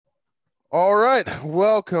All right,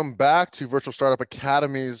 welcome back to Virtual Startup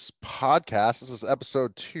Academy's podcast. This is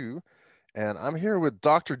episode 2, and I'm here with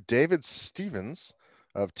Dr. David Stevens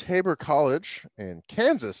of Tabor College in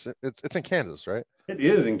Kansas. It's in Kansas, right? It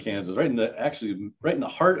is in Kansas, right in the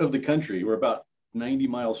heart of the country. We're about 90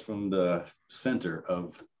 miles from the center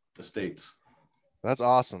of the states. That's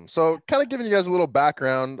awesome. So, kind of giving you guys a little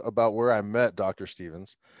background about where I met Dr.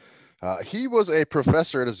 Stevens. He was a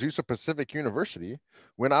professor at Azusa Pacific University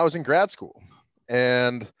when I was in grad school,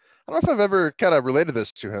 and I don't know if I've ever kind of related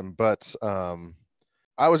this to him, but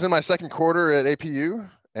I was in my second quarter at APU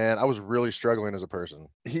and I was really struggling as a person.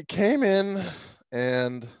 He came in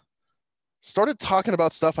and started talking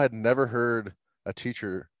about stuff I'd never heard a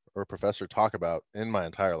teacher or a professor talk about in my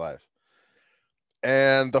entire life.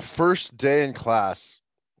 And the first day in class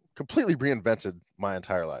completely reinvented my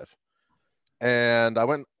entire life. And I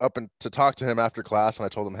went up and to talk to him after class, and I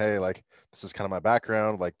told him, hey, like, this is kind of my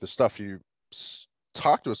background. Like, the stuff you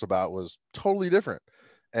talked to us about was totally different.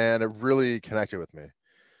 And it really connected with me.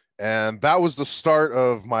 And that was the start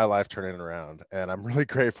of my life turning around. And I'm really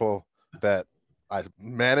grateful that I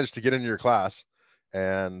managed to get into your class,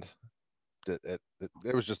 and it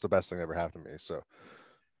was just the best thing that ever happened to me. So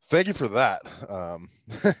thank you for that.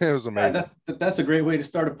 It was amazing. That's a great way to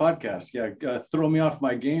start a podcast. Yeah, throw me off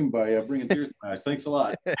my game by bringing tears to my eyes. Thanks a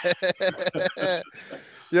lot.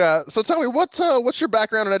 Yeah. So tell me, what's your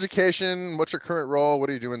background in education? What's your current role? What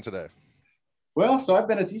are you doing today? Well, so I've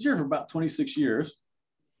been a teacher for about 26 years,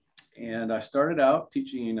 and I started out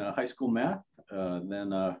teaching high school math.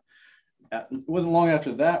 It wasn't long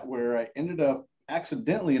after that where I ended up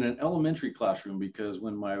accidentally in an elementary classroom because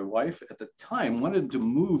when my wife at the time wanted to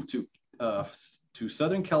move to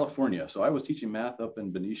Southern California, so I was teaching math up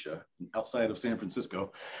in Benicia, outside of San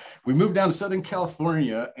Francisco. We moved down to Southern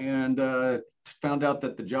California and found out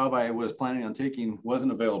that the job I was planning on taking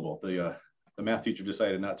wasn't available. The math teacher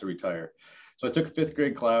decided not to retire, so I took a fifth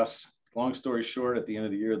grade class. Long story short, at the end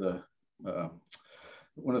of the year,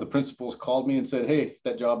 one of the principals called me and said, hey,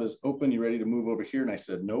 that job is open. You ready to move over here? And I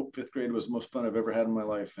said, nope. Fifth grade was the most fun I've ever had in my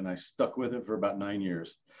life. And I stuck with it for about 9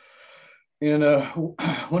 years. And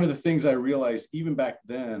one of the things I realized even back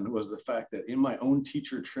then was the fact that in my own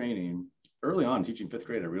teacher training, early on teaching fifth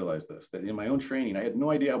grade, I realized this, that in my own training, I had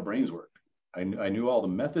no idea how brains worked. I knew all the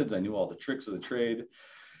methods. I knew all the tricks of the trade.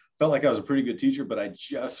 Felt like I was a pretty good teacher, but I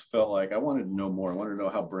just felt like I wanted to know more. I wanted to know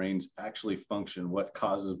how brains actually function, what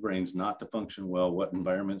causes brains not to function well, what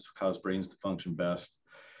environments cause brains to function best.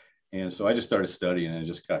 And so I just started studying and I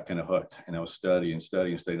just got kind of hooked. And I was studying.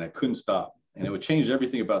 And I couldn't stop. And it would change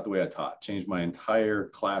everything about the way I taught, change my entire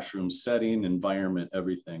classroom setting, environment,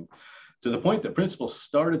 everything, to the point that principals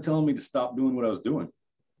started telling me to stop doing what I was doing.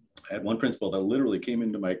 I had one principal that literally came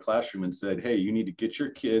into my classroom and said, hey, you need to get your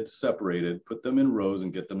kids separated, put them in rows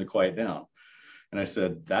and get them to quiet down. And I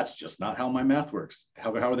said, that's just not how my math works.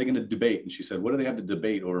 How are they going to debate? And she said, what do they have to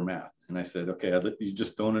debate over math? And I said, okay, you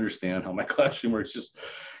just don't understand how my classroom works.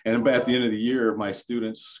 And at the end of the year, my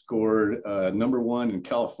students scored #1 in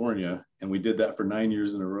California. And we did that for 9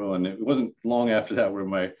 years in a row. And it wasn't long after that where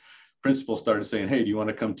my principal started saying, hey, do you want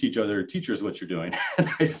to come teach other teachers what you're doing? And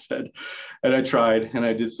I said, and I tried, and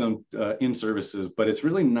I did some in-services, but it's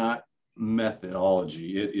really not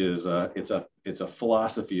methodology. It's a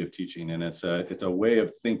philosophy of teaching, and it's a way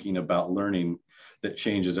of thinking about learning that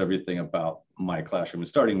changes everything about my classroom. And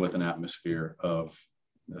starting with an atmosphere of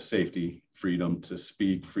safety, freedom to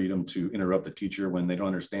speak, freedom to interrupt the teacher when they don't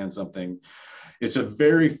understand something. It's a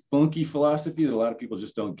very funky philosophy that a lot of people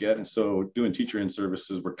just don't get. And so doing teacher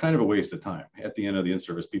in-services were kind of a waste of time. At the end of the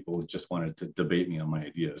in-service, people just wanted to debate me on my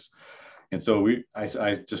ideas. And so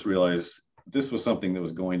I just realized this was something that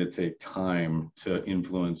was going to take time to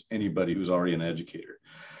influence anybody who's already an educator.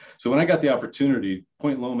 So when I got the opportunity,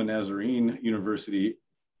 Point Loma Nazarene University,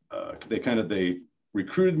 they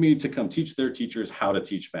recruited me to come teach their teachers how to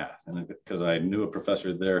teach math. And because I knew a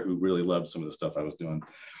professor there who really loved some of the stuff I was doing.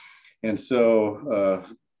 And so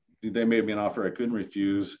they made me an offer I couldn't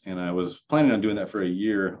refuse. And I was planning on doing that for a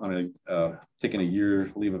year, taking a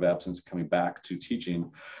year leave of absence, coming back to teaching.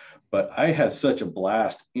 But I had such a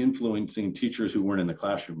blast influencing teachers who weren't in the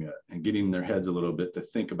classroom yet and getting their heads a little bit to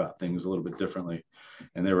think about things a little bit differently.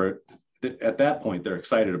 And at that point, they're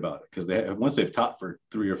excited about it because once they've taught for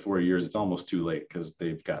 3 or 4 years, it's almost too late because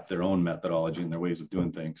they've got their own methodology and their ways of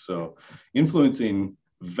doing things. So influencing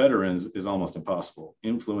veterans is almost impossible.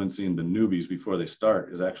 Influencing the newbies before they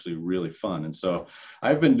start is actually really fun. And so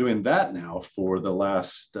I've been doing that now for the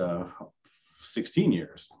last 16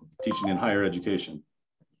 years, teaching in higher education.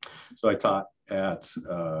 So I taught at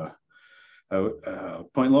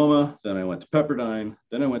Point Loma, then I went to Pepperdine,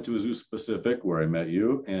 then I went to Azusa Pacific where I met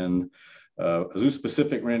you. And Azusa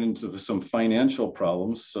Pacific ran into some financial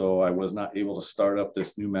problems, so I was not able to start up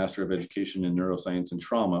this new Master of Education in Neuroscience and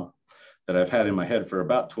Trauma that I've had in my head for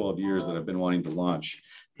about 12 years that I've been wanting to launch.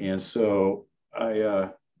 And so I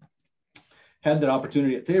had that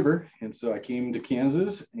opportunity at Tabor. And so I came to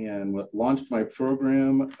Kansas and launched my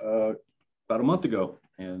program about a month ago.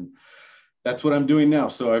 And that's what I'm doing now.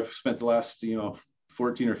 So I've spent the last,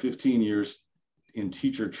 14 or 15 years in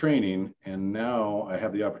teacher training. And now I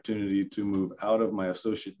have the opportunity to move out of my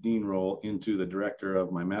associate dean role into the director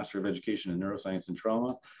of my Master of Education in Neuroscience and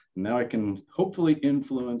Trauma. And now I can hopefully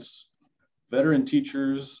influence veteran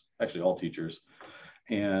teachers, actually all teachers,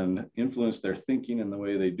 and influence their thinking and the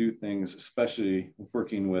way they do things, especially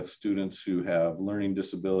working with students who have learning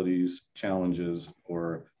disabilities, challenges,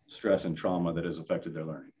 or stress and trauma that has affected their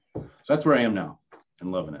learning. So that's where I am now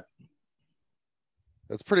and loving it.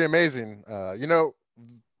 That's pretty amazing. You're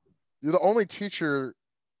the only teacher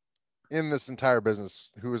in this entire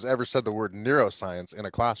business who has ever said the word neuroscience in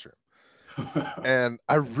a classroom. And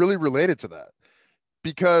I really related to that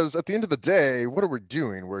because at the end of the day, what are we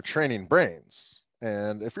doing? We're training brains.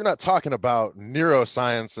 And if you're not talking about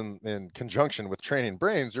neuroscience in conjunction with training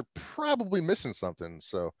brains, you're probably missing something.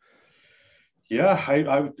 So, yeah,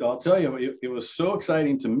 I'll tell you, it was so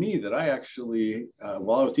exciting to me that I actually,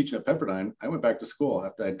 while I was teaching at Pepperdine, I went back to school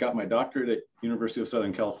after I got my doctorate at University of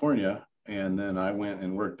Southern California. And then I went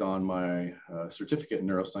and worked on my certificate in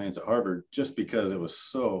neuroscience at Harvard just because it was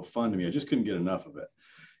so fun to me. I just couldn't get enough of it.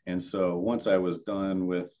 And so once I was done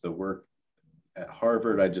with the work at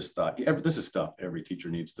Harvard, I just thought, yeah, this is stuff every teacher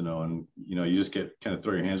needs to know. And, you just get kind of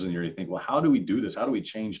throw your hands in the air. You think, well, how do we do this? How do we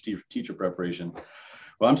change teacher preparation?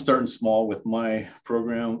 Well, I'm starting small with my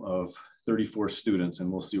program of 34 students,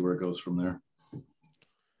 and we'll see where it goes from there.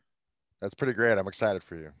 That's pretty great. I'm excited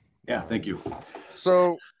for you. Yeah, thank you.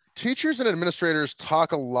 So teachers and administrators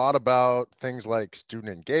talk a lot about things like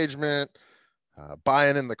student engagement,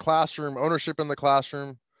 buy-in in the classroom, ownership in the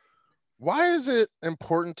classroom. Why is it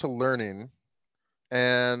important to learning,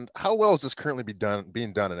 and how well is this currently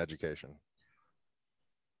being done in education?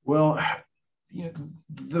 Well,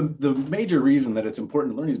 the major reason that it's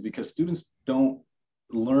important to learn is because students don't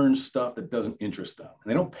learn stuff that doesn't interest them. And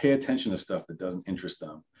they don't pay attention to stuff that doesn't interest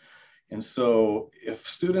them. And so if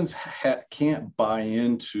students can't buy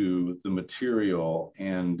into the material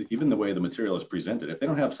and even the way the material is presented, if they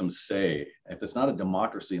don't have some say, if it's not a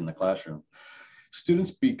democracy in the classroom,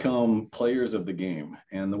 students become players of the game.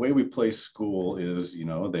 And the way we play school is,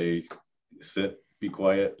 they sit, be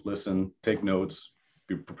quiet, listen, take notes,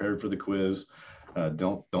 be prepared for the quiz.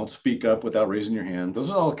 Don't speak up without raising your hand.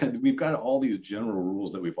 Those are all we've got all these general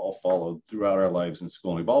rules that we've all followed throughout our lives in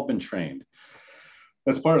school. And we've all been trained.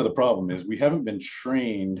 That's part of the problem is we haven't been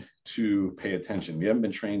trained to pay attention. We haven't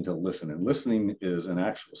been trained to listen, and listening is an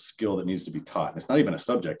actual skill that needs to be taught. And it's not even a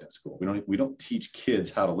subject at school. We don't teach kids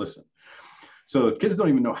how to listen. So kids don't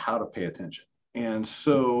even know how to pay attention. And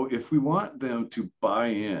so if we want them to buy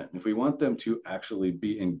in, if we want them to actually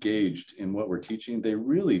be engaged in what we're teaching, they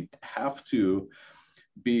really have to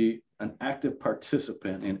be an active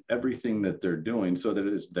participant in everything that they're doing so that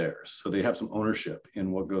it is theirs. So they have some ownership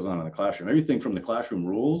in what goes on in the classroom. Everything from the classroom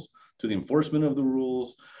rules to the enforcement of the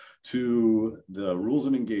rules to the rules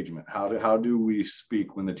of engagement. How do we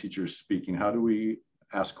speak when the teacher is speaking? How do we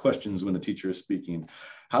ask questions when the teacher is speaking?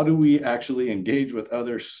 How do we actually engage with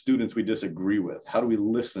other students we disagree with? How do we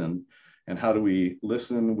listen? And how do we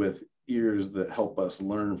listen with ears that help us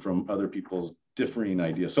learn from other people's differing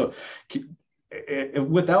ideas? So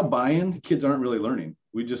without buy-in, kids aren't really learning.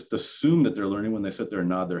 We just assume that they're learning when they sit there and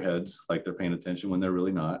nod their heads like they're paying attention when they're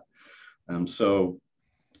really not. So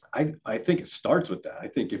I think it starts with that. I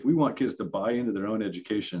think if we want kids to buy into their own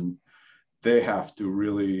education, they have to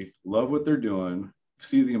really love what they're doing,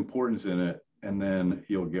 see the importance in it, and then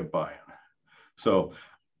you'll get buy-in. So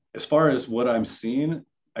as far as what I'm seeing,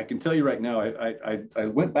 I can tell you right now, I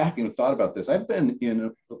went back and thought about this. I've been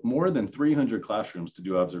in more than 300 classrooms to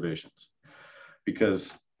do observations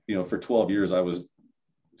because, for 12 years, I was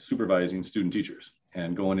supervising student teachers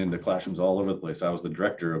and going into classrooms all over the place. I was the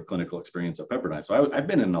director of clinical experience at Pepperdine. So I've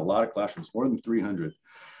been in a lot of classrooms, more than 300.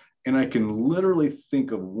 And I can literally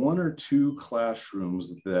think of one or two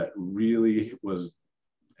classrooms that really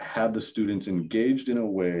had the students engaged in a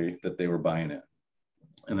way that they were buying in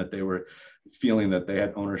and that they were feeling that they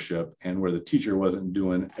had ownership, and where the teacher wasn't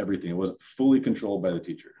doing everything. It wasn't fully controlled by the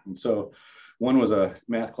teacher. And so one was a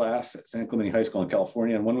math class at San Clemente High School in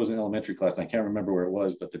California, and one was an elementary class. And I can't remember where it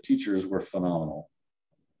was, but the teachers were phenomenal.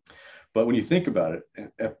 But when you think about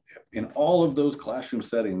it, in all of those classroom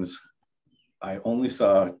settings, I only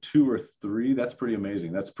saw 2 or 3. That's pretty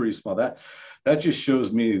amazing. That's pretty small. That just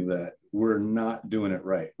shows me that we're not doing it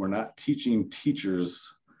right. We're not teaching teachers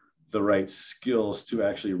the right skills to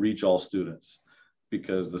actually reach all students,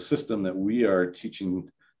 because the system that we are teaching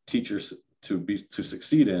teachers to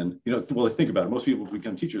succeed in, well, think about it. Most people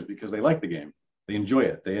become teachers because they like the game. They enjoy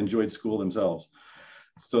it. They enjoyed school themselves.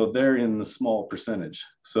 So they're in the small percentage.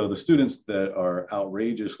 So the students that are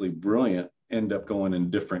outrageously brilliant end up going in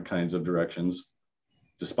different kinds of directions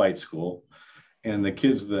despite school. And the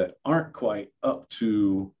kids that aren't quite up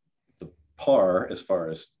to the par as far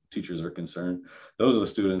as teachers are concerned, those are the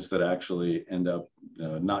students that actually end up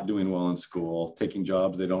not doing well in school, taking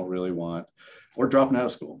jobs they don't really want, or dropping out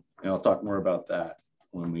of school. And I'll talk more about that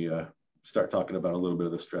when we start talking about a little bit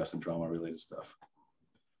of the stress and trauma related stuff.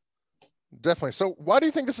 Definitely. So why do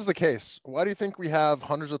you think this is the case? Why do you think we have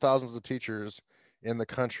hundreds of thousands of teachers in the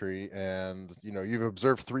country, and you've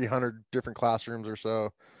observed 300 different classrooms or so,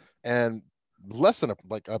 and less than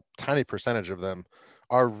a tiny percentage of them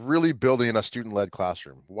are really building a student-led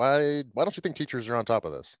classroom? Why don't you think teachers are on top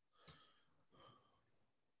of this?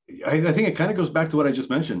 I think it kind of goes back to what I just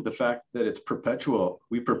mentioned, the fact that it's perpetual.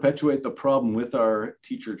 We perpetuate the problem with our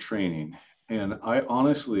teacher training. And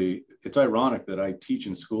it's ironic that I teach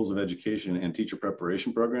in schools of education and teacher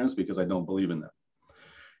preparation programs because I don't believe in them.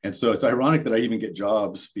 And so it's ironic that I even get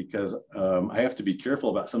jobs because I have to be careful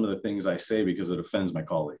about some of the things I say because it offends my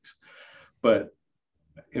colleagues. But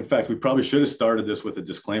in fact, we probably should have started this with a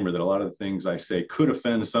disclaimer that a lot of the things I say could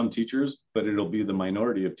offend some teachers, but it'll be the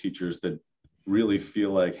minority of teachers that really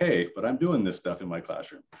feel like, hey, but I'm doing this stuff in my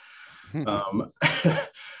classroom.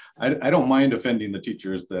 I don't mind offending the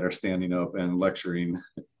teachers that are standing up and lecturing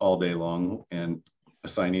all day long and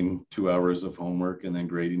assigning 2 hours of homework and then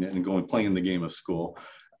grading it and playing the game of school.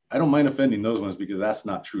 I don't mind offending those ones because that's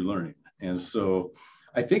not true learning. And so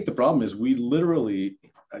I think the problem is we literally,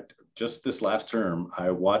 just this last term,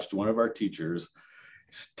 I watched one of our teachers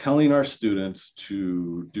telling our students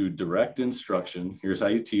to do direct instruction. Here's how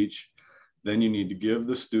you teach. Then you need to give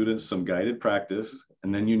the students some guided practice,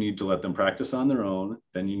 and then you need to let them practice on their own.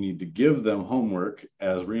 Then you need to give them homework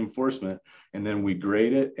as reinforcement, and then we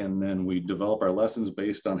grade it, and then we develop our lessons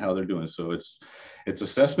based on how they're doing. So it's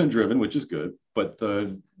assessment driven, which is good, but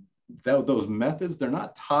those methods, they're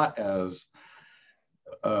not taught as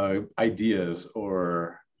ideas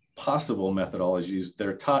or possible methodologies.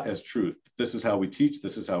 They're taught as truth. This is how we teach.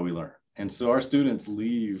 This is how we learn. And so our students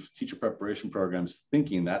leave teacher preparation programs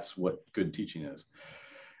thinking that's what good teaching is.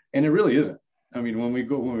 And it really isn't. I mean, when we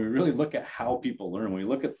really look at how people learn, when we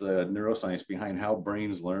look at the neuroscience behind how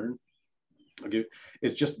brains learn,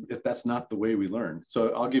 that's not the way we learn.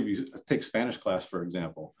 So take Spanish class, for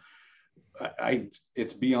example.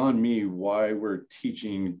 It's beyond me why we're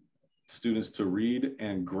teaching students to read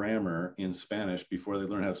and grammar in Spanish before they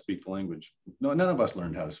learn how to speak the language. No, none of us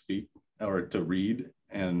learned how to speak or to read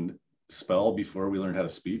and spell before we learned how to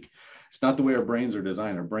speak. It's not the way our brains are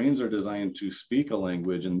designed. Our brains are designed to speak a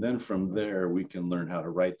language, and then from there we can learn how to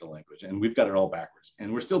write the language. And we've got it all backwards,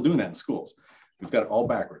 and we're still doing that in schools. We've got it all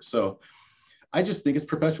backwards. So I just think it's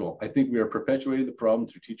perpetual. I think we are perpetuating the problem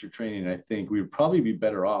through teacher training. And I think we would probably be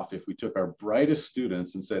better off if we took our brightest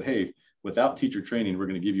students and said, hey, without teacher training, we're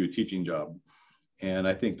going to give you a teaching job. And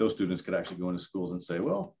I think those students could actually go into schools and say,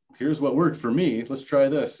 well, here's what worked for me. Let's try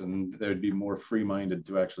this. And they'd be more free-minded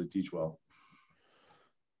to actually teach well.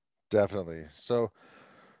 Definitely. So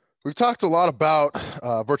we've talked a lot about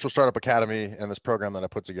Virtual Startup Academy and this program that I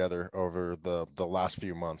put together over the last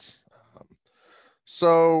few months.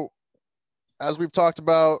 So as we've talked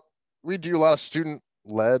about, we do a lot of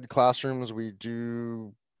student-led classrooms. We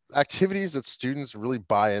do activities that students really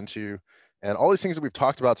buy into, and all these things that we've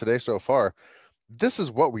talked about today so far, this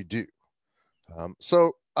is what we do.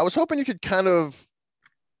 So I was hoping you could kind of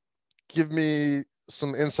give me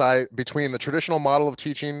some insight between the traditional model of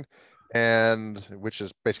teaching, and which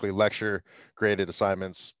is basically lecture, graded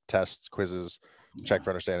assignments, tests, quizzes, check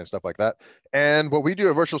for understanding, stuff like that, and what we do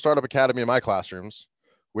at Virtual Startup Academy in my classrooms,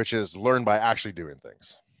 which is learn by actually doing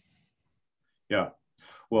things. Yeah,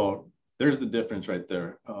 well, there's the difference right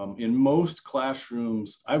there. In most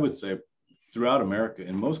classrooms, I would say throughout America,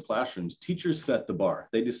 in most classrooms, teachers set the bar.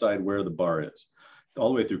 They decide where the bar is. All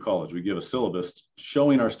the way through college, we give a syllabus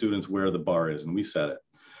showing our students where the bar is, and we set it.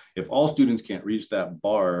 If all students can't reach that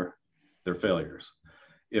bar, they're failures.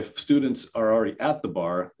 If students are already at the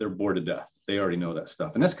bar, they're bored to death. They already know that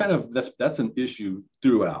stuff. And that's an issue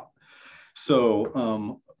throughout.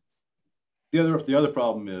 So the other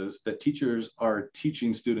problem is that teachers are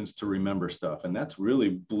teaching students to remember stuff. And that's really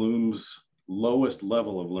Bloom's lowest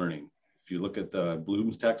level of learning. If you look at the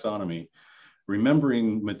Bloom's taxonomy,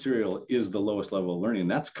 remembering material is the lowest level of learning.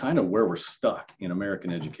 That's kind of where we're stuck in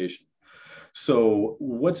American education. So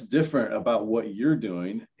what's different about what you're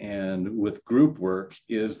doing and with group work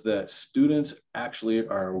is that students actually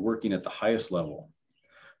are working at the highest level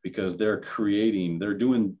because they're creating, they're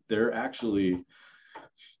doing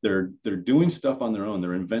stuff on their own.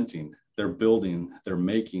 They're inventing, they're building, they're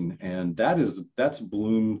making, and that's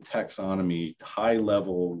Bloom taxonomy, high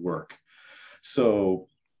level work. So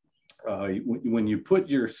when you put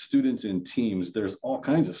your students in teams, there's all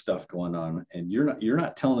kinds of stuff going on, and you're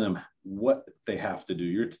not telling them what they have to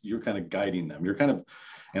do. You're kind of guiding them. You're kind of,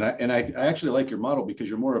 and I actually like your model because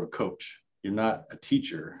you're more of a coach. You're not a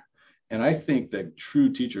teacher. And I think that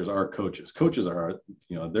true teachers are coaches. Coaches are,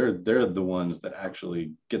 they're the ones that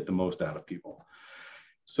actually get the most out of people.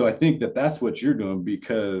 So I think that that's what you're doing,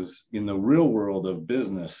 because in the real world of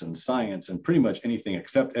business and science and pretty much anything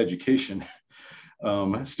except education,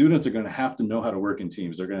 students are going to have to know how to work in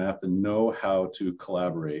teams. They're going to have to know how to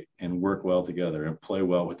collaborate and work well together and play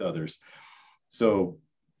well with others. So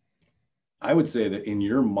I would say that in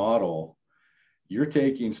your model, you're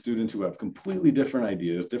taking students who have completely different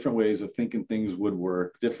ideas, different ways of thinking things would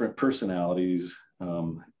work, different personalities.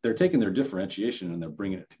 They're taking their differentiation and they're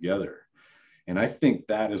bringing it together. And I think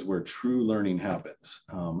that is where true learning happens.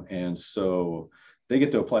 And so they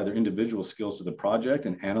get to apply their individual skills to the project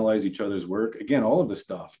and analyze each other's work. Again, all of this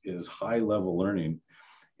stuff is high level learning.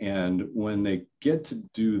 And when they get to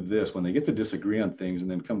do this, when they get to disagree on things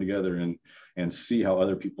and then come together and see how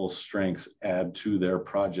other people's strengths add to their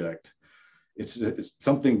project, it's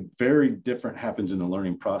something very different happens in the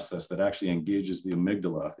learning process that actually engages the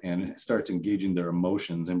amygdala, and it starts engaging their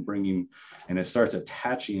emotions and it starts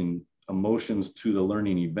attaching emotions to the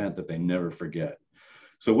learning event that they never forget.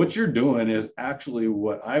 So what you're doing is actually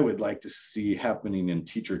what I would like to see happening in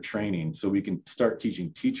teacher training, so we can start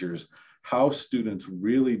teaching teachers how students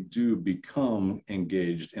really do become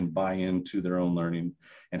engaged and buy into their own learning,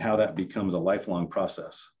 and how that becomes a lifelong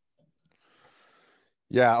process.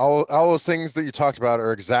 Yeah, all those things that you talked about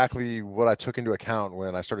are exactly what I took into account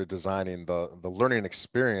when I started designing the learning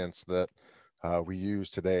experience that we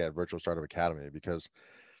use today at Virtual Startup Academy, because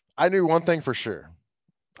I knew one thing for sure.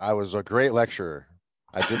 I was a great lecturer.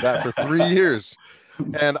 I did that for 3 years.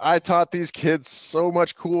 And I taught these kids so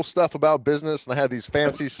much cool stuff about business, and I had these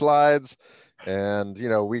fancy slides, and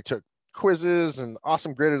we took quizzes and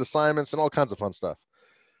awesome graded assignments and all kinds of fun stuff.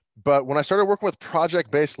 But when I started working with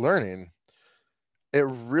project-based learning, it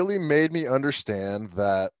really made me understand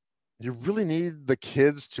that you really need the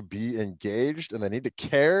kids to be engaged, and they need to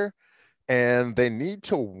care, and they need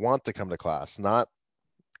to want to come to class, not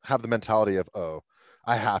have the mentality of, oh,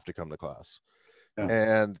 I have to come to class. Yeah.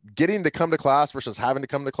 And getting to come to class versus having to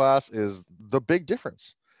come to class is the big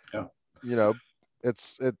difference. Yeah.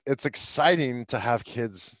 It's exciting to have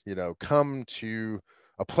kids, come to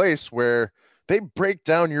a place where they break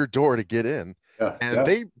down your door to get in. Yeah, and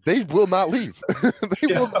they will not leave. They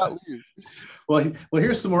will not leave. Well,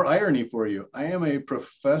 here's some more irony for you. I am a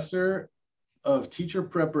professor of teacher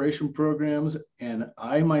preparation programs, and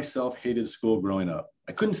I myself hated school growing up.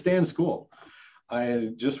 I couldn't stand school.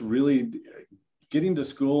 I just really, getting to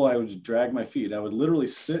school, I would drag my feet. I would literally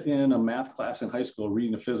sit in a math class in high school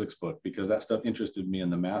reading a physics book because that stuff interested me,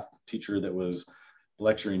 and the math teacher that was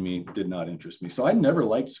lecturing me did not interest me. So I never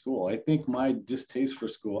liked school. I think my distaste for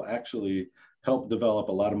school actually helped develop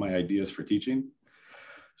a lot of my ideas for teaching.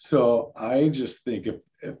 So I just think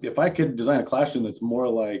if I could design a classroom that's more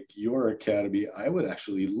like your academy, I would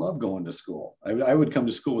actually love going to school. I would come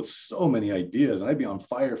to school with so many ideas, and I'd be on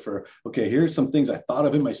fire for, okay, here's some things I thought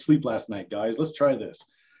of in my sleep last night, guys, let's try this.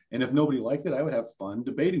 And if nobody liked it, I would have fun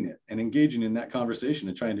debating it and engaging in that conversation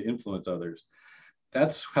and trying to influence others.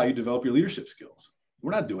 That's how you develop your leadership skills.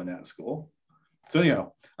 We're not doing that in school. So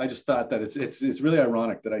anyhow, I just thought that it's really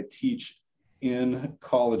ironic that I teach in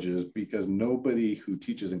colleges, because nobody who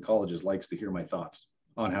teaches in colleges likes to hear my thoughts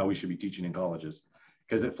on how we should be teaching in colleges,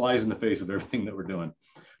 because it flies in the face of everything that we're doing.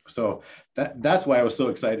 So that's why I was so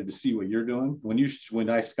excited to see what you're doing. When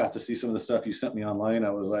I got to see some of the stuff you sent me online,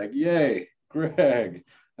 I was like, yay, Greg,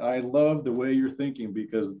 I love the way you're thinking,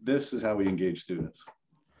 because this is how we engage students.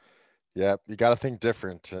 Yeah, you got to think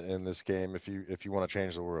different in this game if you want to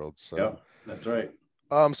change the world. So yeah, that's right.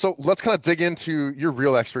 So let's kind of dig into your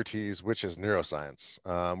real expertise, which is neuroscience.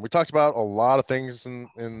 We talked about a lot of things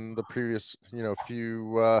in the previous,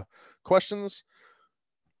 few questions.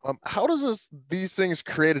 How does these things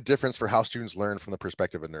create a difference for how students learn from the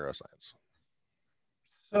perspective of neuroscience?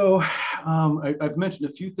 So I've mentioned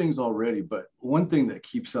a few things already, but one thing that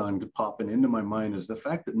keeps on popping into my mind is the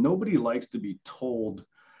fact that nobody likes to be told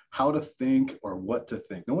how to think or what to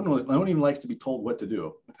think. No one even likes to be told what to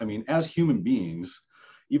do. I mean, as human beings,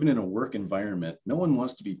 even in a work environment, no one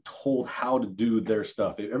wants to be told how to do their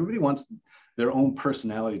stuff. Everybody wants their own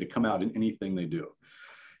personality to come out in anything they do.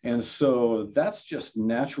 And so that's just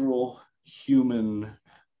natural human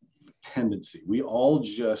tendency. We all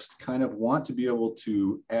just kind of want to be able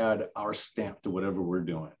to add our stamp to whatever we're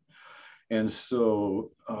doing. And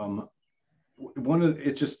so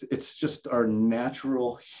it's just our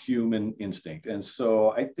natural human instinct. And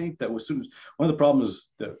so I think that one of the problems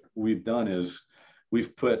that we've done is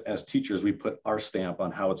as teachers, we put our stamp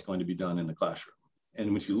on how it's going to be done in the classroom.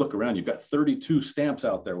 And when you look around, you've got 32 stamps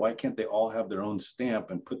out there. Why can't they all have their own stamp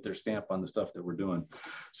and put their stamp on the stuff that we're doing?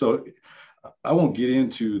 So I won't get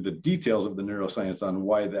into the details of the neuroscience on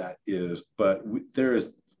why that is, but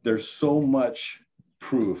there's so much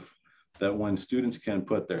proof that when students can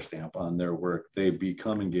put their stamp on their work, they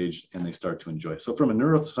become engaged and they start to enjoy it. So from a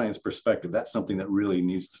neuroscience perspective, that's something that really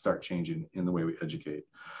needs to start changing in the way we educate.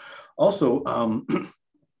 Also,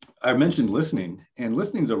 I mentioned listening, and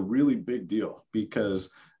listening is a really big deal because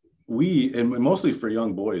and mostly for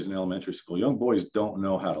young boys in elementary school, young boys don't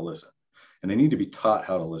know how to listen, and they need to be taught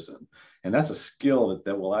how to listen. And that's a skill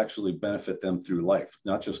that will actually benefit them through life,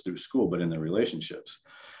 not just through school, but in their relationships.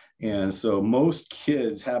 And so most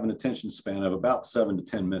kids have an attention span of about 7 to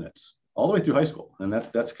 10 minutes, all the way through high school. And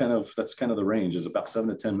that's kind of the range, is about 7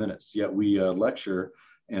 to 10 minutes. Yet we lecture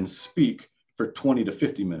and speak for 20 to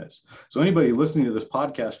 50 minutes. So anybody listening to this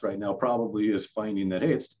podcast right now probably is finding that,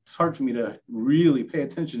 hey, it's hard for me to really pay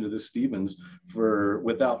attention to this Stevens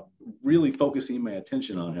without really focusing my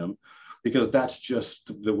attention on him, because that's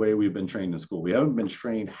just the way we've been trained in school. We haven't been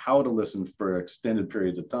trained how to listen for extended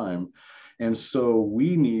periods of time. And so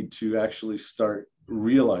we need to actually start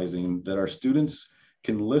realizing that our students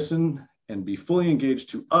can listen and be fully engaged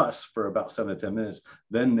to us for about 7 to 10 minutes.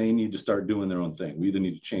 Then they need to start doing their own thing. We either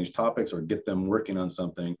need to change topics or get them working on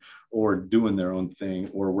something, or doing their own thing,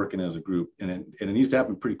 or working as a group. And it needs to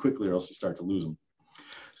happen pretty quickly, or else you start to lose them.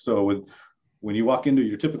 So when you walk into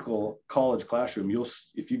your typical college classroom,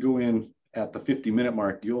 if you go in at the 50-minute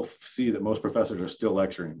mark, you'll see that most professors are still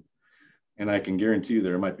lecturing. And I can guarantee you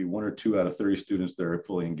there might be 1 or 2 out of 30 students that are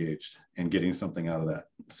fully engaged and getting something out of that.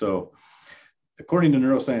 So according to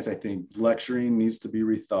neuroscience, I think lecturing needs to be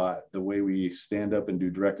rethought. The way we stand up and do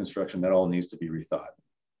direct instruction, that all needs to be rethought.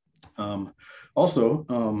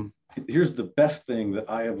 Here's the best thing that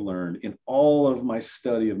I have learned in all of my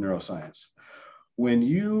study of neuroscience. When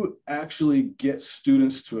you actually get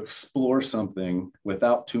students to explore something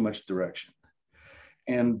without too much direction,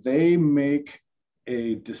 and they make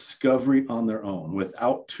a discovery on their own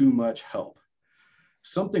without too much help,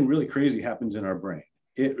 something really crazy happens in our brain.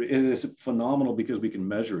 It is phenomenal because we can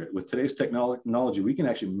measure it. With today's technology, we can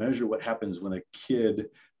actually measure what happens when a kid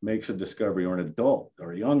makes a discovery, or an adult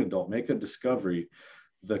or a young adult make a discovery.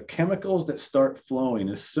 The chemicals that start flowing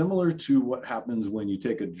is similar to what happens when you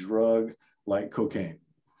take a drug like cocaine.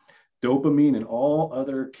 Dopamine and all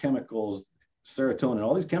other chemicals, serotonin,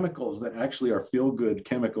 all these chemicals that actually are feel-good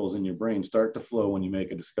chemicals in your brain start to flow when you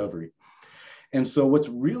make a discovery. And so what's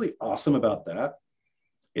really awesome about that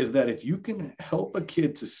is that if you can help a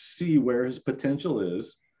kid to see where his potential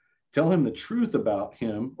is, tell him the truth about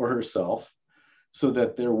him or herself so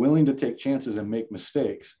that they're willing to take chances and make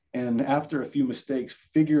mistakes, and after a few mistakes,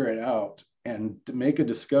 figure it out and to make a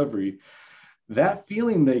discovery, that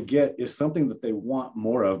feeling they get is something that they want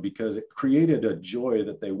more of, because it created a joy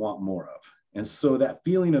that they want more of. And so that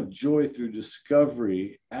feeling of joy through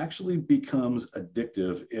discovery actually becomes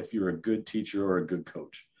addictive if you're a good teacher or a good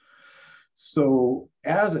coach. So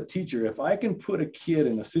as a teacher, if I can put a kid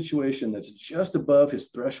in a situation that's just above his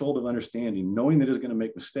threshold of understanding, knowing that he's going to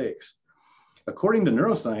make mistakes, according to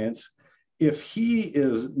neuroscience, if he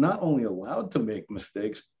is not only allowed to make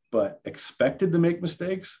mistakes, but expected to make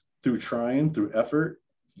mistakes through trying, through effort,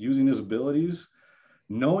 using his abilities,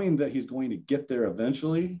 knowing that he's going to get there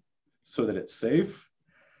eventually so that it's safe,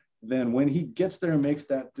 then when he gets there and makes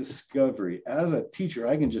that discovery, as a teacher,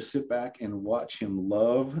 I can just sit back and watch him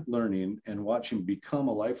love learning and watch him become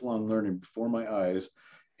a lifelong learner before my eyes.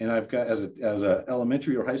 And I've got, as a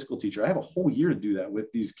elementary or high school teacher, I have a whole year to do that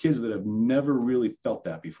with these kids that have never really felt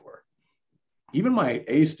that before. Even my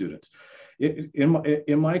A students,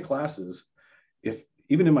 in my classes,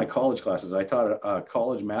 even in my college classes, I taught a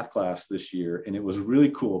college math class this year, and it was really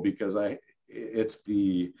cool because it's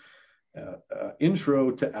the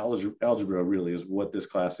intro to algebra really is what this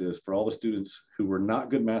class is for all the students who were not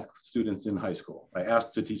good math students in high school. I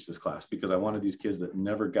asked to teach this class because I wanted these kids that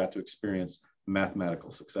never got to experience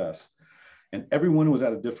mathematical success. And everyone was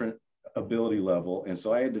at a different ability level. And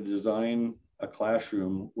so I had to design a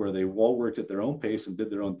classroom where they all worked at their own pace and did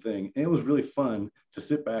their own thing. And it was really fun to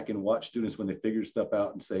sit back and watch students when they figured stuff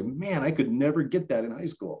out and say, man, I could never get that in high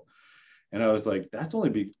school. And I was like, that's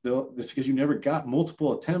because you never got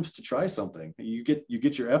multiple attempts to try something. You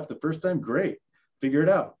get your F the first time, great. Figure it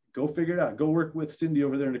out. Go figure it out. Go work with Cindy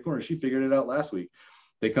over there in the corner. She figured it out last week.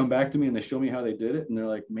 They come back to me and they show me how they did it. And they're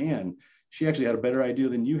like, man, she actually had a better idea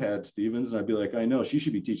than you had, Stevens. And I'd be like, I know, she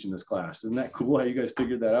should be teaching this class. Isn't that cool how you guys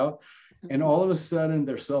figured that out? And all of a sudden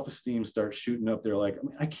their self-esteem starts shooting up. They're like,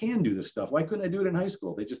 I can do this stuff. Why couldn't I do it in high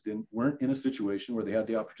school? They just weren't in a situation where they had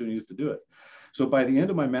the opportunities to do it. So by the end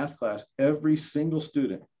of my math class, every single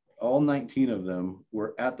student, all 19 of them,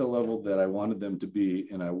 were at the level that I wanted them to be.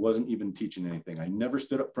 And I wasn't even teaching anything. I never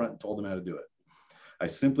stood up front and told them how to do it. I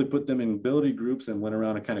simply put them in ability groups and went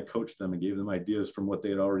around and kind of coached them and gave them ideas from what they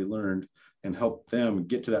had already learned and helped them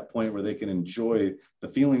get to that point where they can enjoy the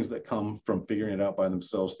feelings that come from figuring it out by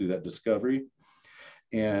themselves through that discovery.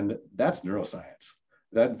 And that's neuroscience.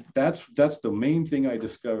 That's the main thing I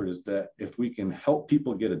discovered, is that if we can help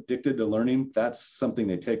people get addicted to learning, that's something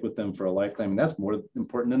they take with them for a lifetime. And that's more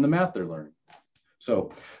important than the math they're learning.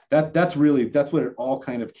 So that's what it all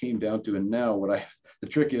kind of came down to. And now the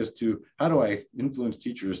trick is how do I influence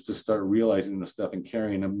teachers to start realizing this stuff and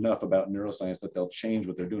caring enough about neuroscience that they'll change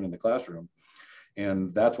what they're doing in the classroom.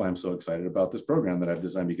 And that's why I'm so excited about this program that I've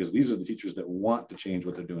designed, because these are the teachers that want to change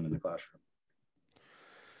what they're doing in the classroom.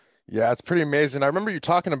 Yeah, it's pretty amazing. I remember you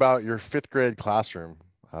talking about your 5th grade classroom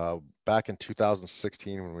back in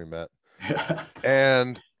 2016 when we met.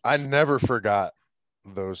 And I never forgot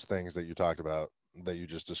those things that you talked about, that you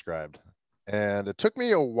just described. And it took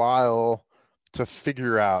me a while to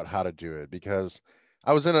figure out how to do it, because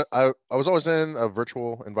I was always in a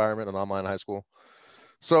virtual environment, an online high school.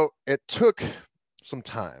 So it took some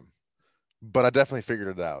time, but I definitely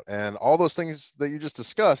figured it out. And all those things that you just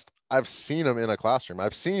discussed, I've seen them in a classroom.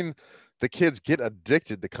 I've seen the kids get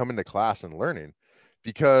addicted to coming to class and learning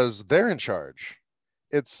because they're in charge.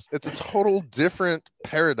 It's a total different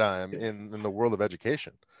paradigm in the world of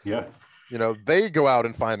education. Yeah. They go out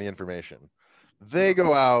and find the information. They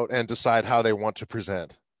go out and decide how they want to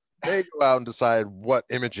present. They go out and decide what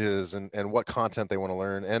images and what content they want to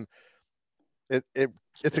learn. And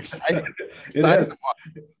it's exciting.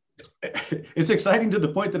 It's exciting to the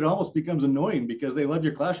point that it almost becomes annoying, because they love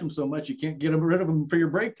your classroom so much you can't get rid of them for your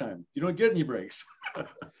break time. You don't get any breaks.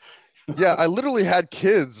 Yeah, I literally had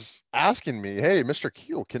kids asking me, "Hey, Mr.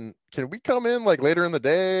 Keel, can we come in like later in the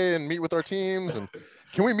day and meet with our teams? And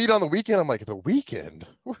can we meet on the weekend?" I'm like, "The weekend?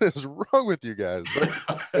 What is wrong with you guys?" But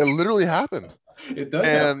it literally happened. It does.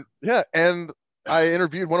 And yeah, and I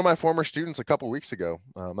interviewed one of my former students a couple weeks ago.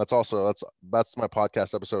 That's my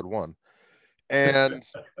podcast episode 1, and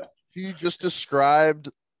he just described,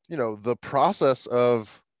 the process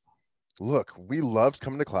of, look, we loved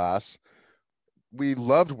coming to class. We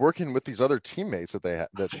loved working with these other teammates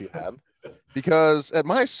that she had, because at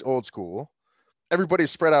my old school,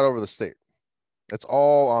 everybody's spread out over the state. It's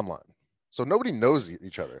all online. So nobody knows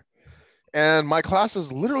each other. And my class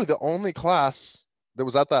is literally the only class that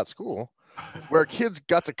was at that school where kids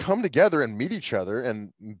got to come together and meet each other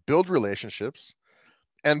and build relationships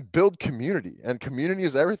and build community. And community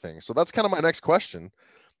is everything. So that's kind of my next question.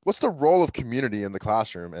 What's the role of community in the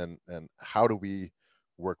classroom, and how do we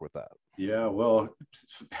work with that? Yeah, well,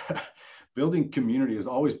 building community has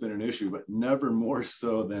always been an issue, but never more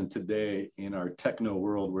so than today in our techno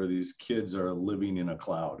world where these kids are living in a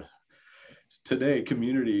cloud. Today,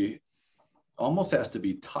 community almost has to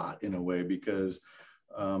be taught in a way, because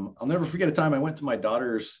I'll never forget a time I went to my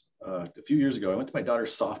daughter's, a few years ago, I went to my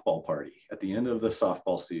daughter's softball party at the end of the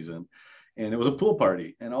softball season. And it was a pool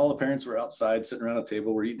party, and all the parents were outside sitting around a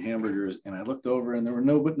table. We're eating hamburgers, and I looked over, and there were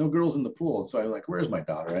no girls in the pool. So I was like, "Where's my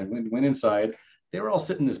daughter?" I went inside. They were all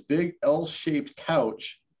sitting in this big L-shaped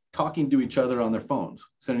couch, talking to each other on their phones,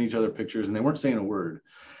 sending each other pictures, and they weren't saying a word.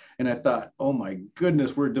 And I thought, oh my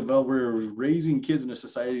goodness, we're raising kids in a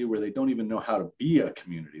society where they don't even know how to be a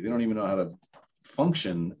community. They don't even know how to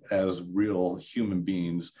function as real human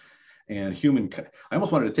beings. And I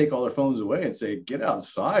almost wanted to take all their phones away and say, get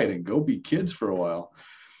outside and go be kids for a while.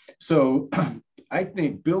 So I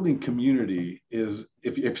think building community is,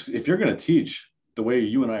 if you're going to teach the way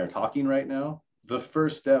you and I are talking right now, the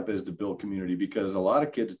first step is to build community, because a lot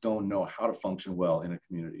of kids don't know how to function well in a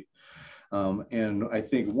community. And I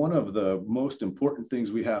think one of the most important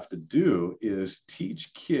things we have to do is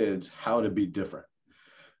teach kids how to be different.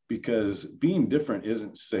 Because being different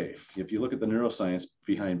isn't safe. If you look at the neuroscience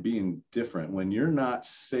behind being different, when you're not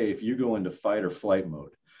safe, you go into fight or flight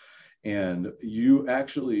mode. And you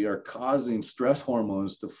actually are causing stress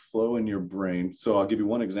hormones to flow in your brain. So I'll give you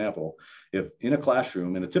one example. If in a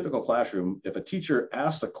classroom, in a typical classroom, if a teacher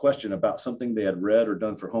asks a question about something they had read or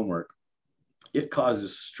done for homework, it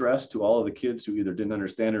causes stress to all of the kids who either didn't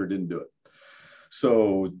understand it or didn't do it.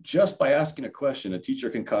 So just by asking a question, a teacher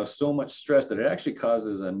can cause so much stress that it actually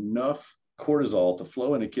causes enough cortisol to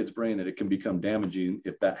flow in a kid's brain that it can become damaging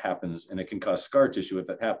if that happens, and it can cause scar tissue if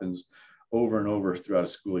that happens over and over throughout a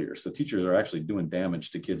school year. So teachers are actually doing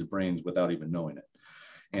damage to kids' brains without even knowing it.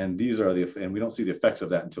 And these are and we don't see the effects of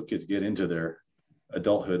that until kids get into their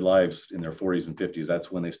adulthood lives in their 40s and 50s.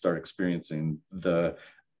 That's when they start experiencing the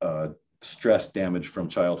stress damage from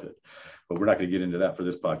childhood. But we're not going to get into that for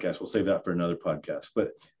this podcast. We'll save that for another podcast.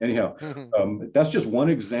 But anyhow, that's just one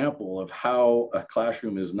example of how a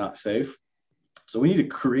classroom is not safe. So we need to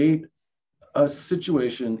create a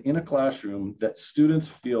situation in a classroom that students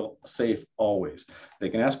feel safe always. They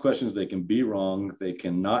can ask questions, they can be wrong, they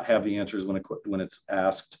cannot have the answers when it's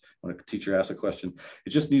asked, when a teacher asks a question. It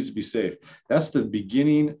just needs to be safe. That's the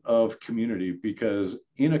beginning of community, because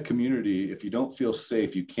in a community, if you don't feel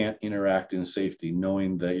safe, you can't interact in safety,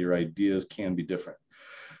 knowing that your ideas can be different.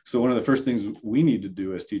 So one of the first things we need to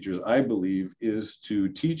do as teachers, I believe, is to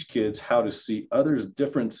teach kids how to see others'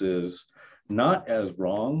 differences not as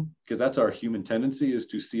wrong, because that's our human tendency, is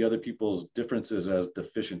to see other people's differences as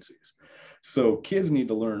deficiencies. So kids need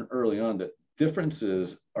to learn early on that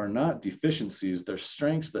differences are not deficiencies, they're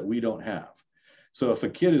strengths that we don't have. So if a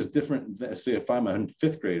kid is different, say if I'm a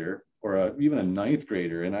fifth grader or even a ninth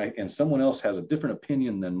grader and someone else has a different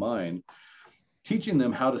opinion than mine, teaching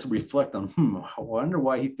them how to reflect on, I wonder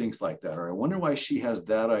why he thinks like that, or I wonder why she has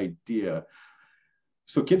that idea.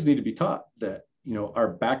 So kids need to be taught that, you know, our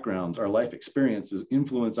backgrounds, our life experiences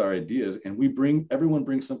influence our ideas, and everyone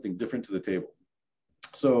brings something different to the table.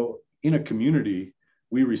 So in a community,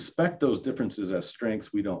 we respect those differences as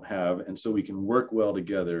strengths we don't have, and so we can work well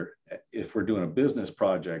together. If we're doing a business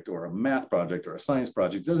project or a math project or a science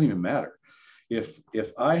project, it doesn't even matter. If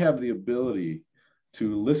I have the ability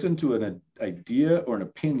to listen to an idea or an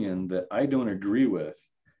opinion that I don't agree with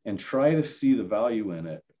and try to see the value in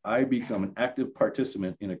it, I become an active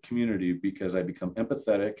participant in a community because I become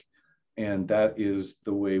empathetic. And that is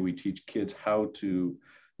the way we teach kids how to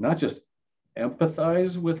not just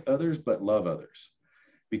empathize with others, but love others.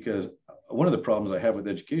 Because one of the problems I have with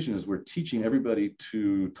education is we're teaching everybody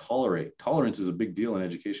to tolerate. Tolerance is a big deal in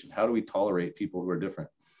education. How do we tolerate people who are different?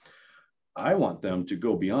 I want them to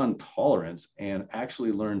go beyond tolerance and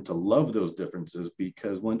actually learn to love those differences,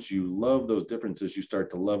 because once you love those differences, you start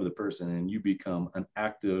to love the person and you become an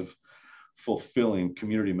active, fulfilling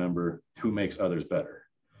community member who makes others better.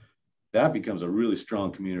 That becomes a really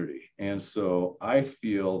strong community. And so I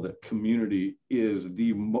feel that community is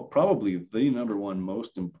probably the number one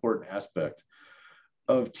most important aspect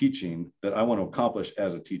of teaching that I want to accomplish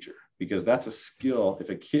as a teacher, because that's a skill. If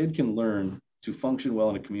a kid can learn to function well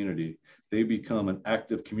in a community, they become an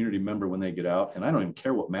active community member when they get out. And I don't even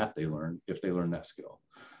care what math they learn if they learn that skill.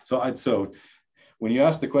 So when you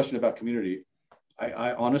ask the question about community,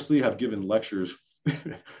 I honestly have given lectures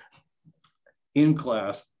in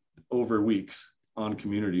class over weeks on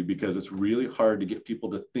community, because it's really hard to get people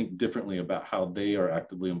to think differently about how they are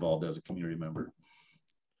actively involved as a community member.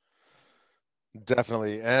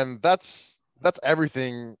 Definitely. And that's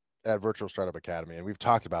everything at Virtual Startup Academy. And we've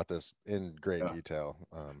talked about this in great detail.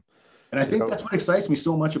 And I think that's what excites me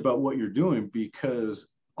so much about what you're doing, because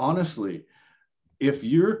honestly, if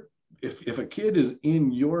a kid is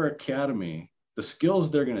in your academy, the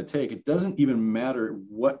skills they're going to take, it doesn't even matter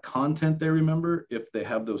what content they remember. If they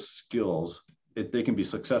have those skills, they can be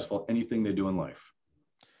successful at anything they do in life.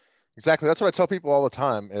 Exactly. That's what I tell people all the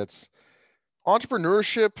time. It's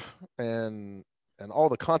entrepreneurship and all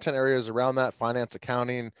the content areas around that: finance,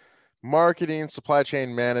 accounting, marketing, supply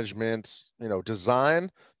chain management,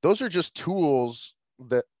 design. Those are just tools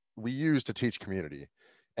that we use to teach community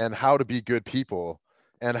and how to be good people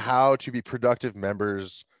and how to be productive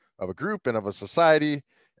members of a group and of a society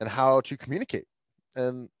and how to communicate.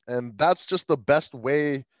 And that's just the best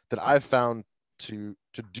way that I've found to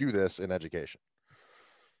do this in education.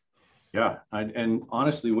 Yeah. And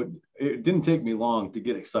honestly, it didn't take me long to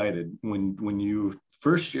get excited when you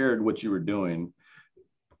first shared what you were doing.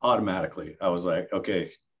 Automatically, I was like,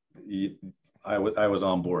 okay, I was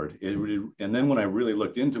on board. And then when I really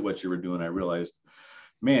looked into what you were doing, I realized,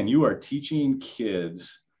 man, you are teaching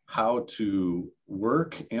kids how to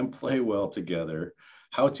work and play well together,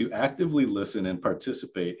 how to actively listen and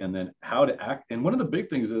participate, and then how to act. And one of the big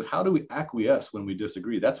things is, how do we acquiesce when we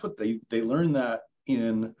disagree? That's what they learn that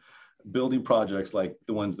in building projects like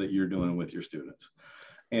the ones that you're doing with your students.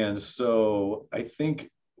 And so I think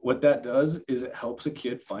what that does is it helps a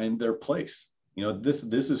kid find their place. You know, this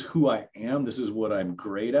is who I am. This is what I'm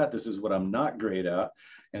great at. This is what I'm not great at.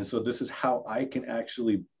 And so this is how I can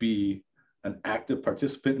actually be an active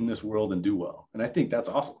participant in this world and do well. And I think that's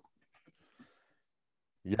awesome.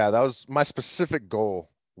 Yeah, that was my specific goal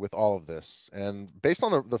with all of this. And based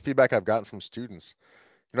on the feedback I've gotten from students,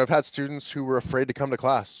 I've had students who were afraid to come to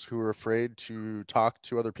class, who were afraid to talk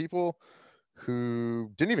to other people, who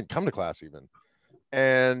didn't even come to class even.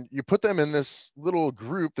 And you put them in this little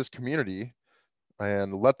group, this community,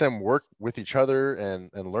 and let them work with each other and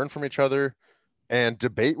learn from each other and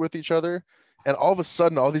debate with each other. And all of a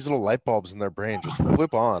sudden, all these little light bulbs in their brain just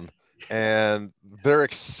flip on and they're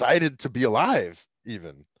excited to be alive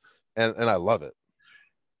even. And I love it.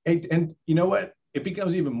 And you know what? It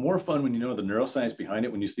becomes even more fun when you know the neuroscience behind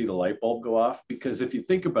it, when you see the light bulb go off, because if you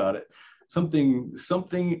think about it,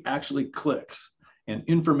 something actually clicks and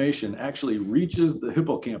information actually reaches the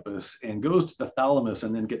hippocampus and goes to the thalamus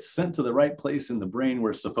and then gets sent to the right place in the brain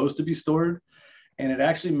where it's supposed to be stored. And it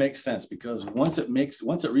actually makes sense because once it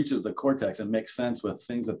reaches the cortex and makes sense with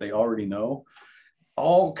things that they already know,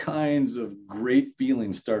 all kinds of great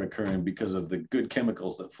feelings start occurring because of the good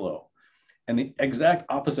chemicals that flow. And the exact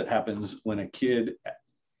opposite happens when a kid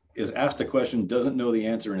is asked a question, doesn't know the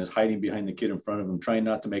answer, and is hiding behind the kid in front of him, trying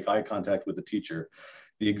not to make eye contact with the teacher.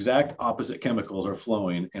 The exact opposite chemicals are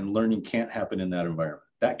flowing, and learning can't happen in that environment.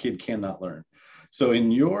 That kid cannot learn. So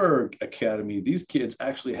in your academy, these kids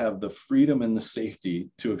actually have the freedom and the safety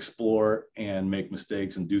to explore and make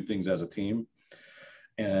mistakes and do things as a team.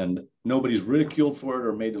 And nobody's ridiculed for it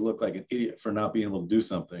or made to look like an idiot for not being able to do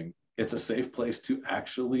something. It's a safe place to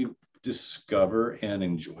actually discover and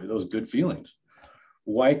enjoy those good feelings.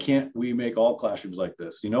 Why can't we make all classrooms like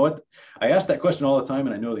this? You know what? I ask that question all the time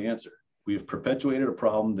and I know the answer. We've perpetuated a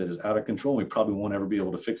problem that is out of control. We probably won't ever be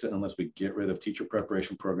able to fix it unless we get rid of teacher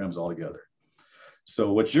preparation programs altogether.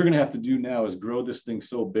 So what you're going to have to do now is grow this thing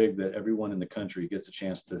so big that everyone in the country gets a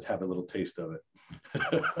chance to have a little taste of it.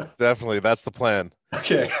 Definitely. That's the plan.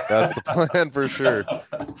 Okay. That's the plan for sure.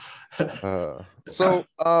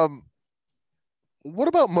 What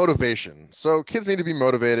about motivation? So kids need to be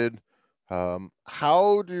motivated.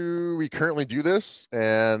 How do we currently do this?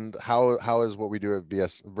 And how is what we do at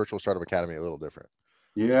VS Virtual Startup Academy a little different?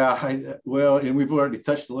 Yeah, and we've already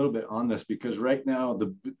touched a little bit on this because right now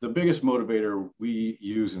the biggest motivator we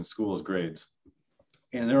use in school is grades.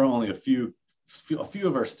 And there are only a few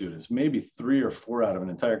of our students, maybe 3 or 4 out of an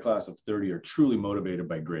entire class of 30 are truly motivated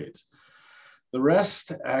by grades. The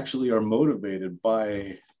rest actually are motivated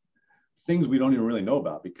by things we don't even really know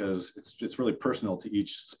about because it's really personal to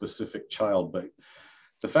each specific child. But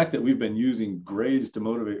the fact that we've been using grades to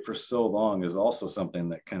motivate for so long is also something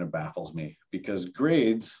that kind of baffles me because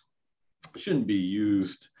grades shouldn't be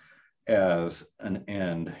used as an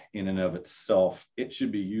end in and of itself. It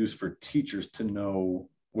should be used for teachers to know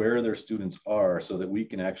where their students are so that we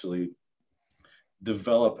can actually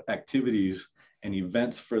develop activities and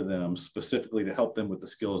events for them specifically to help them with the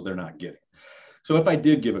skills they're not getting. So if I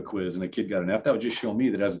did give a quiz and a kid got an F, that would just show me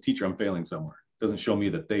that as a teacher, I'm failing somewhere. It doesn't show me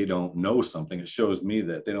that they don't know something. It shows me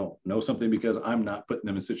that they don't know something because I'm not putting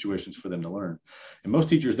them in situations for them to learn. And most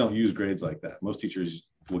teachers don't use grades like that. Most teachers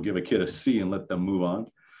will give a kid a C and let them move on.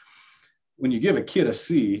 When you give a kid a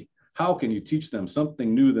C, how can you teach them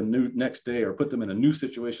something new the next day or put them in a new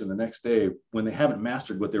situation the next day when they haven't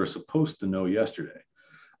mastered what they were supposed to know yesterday?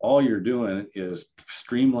 All you're doing is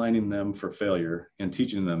streamlining them for failure and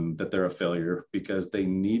teaching them that they're a failure because they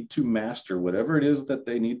need to master whatever it is that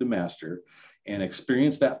they need to master and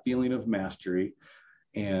experience that feeling of mastery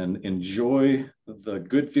and enjoy the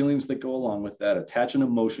good feelings that go along with that, attach an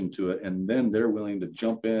emotion to it, and then they're willing to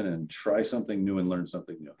jump in and try something new and learn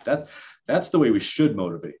something new. That's the way we should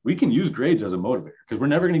motivate. We can use grades as a motivator because we're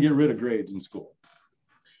never going to get rid of grades in school.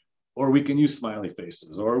 Or we can use smiley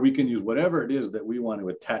faces, or we can use whatever it is that we want to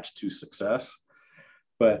attach to success.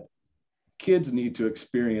 But kids need to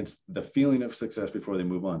experience the feeling of success before they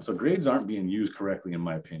move on. So grades aren't being used correctly, in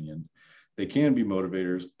my opinion. They can be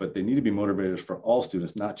motivators, but they need to be motivators for all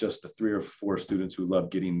students, not just the 3 or 4 students who love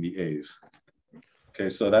getting the A's. Okay,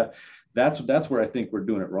 so that's where I think we're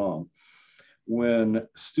doing it wrong. When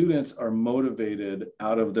students are motivated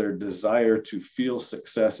out of their desire to feel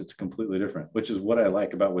success, it's completely different, which is what I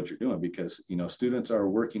like about what you're doing because, students are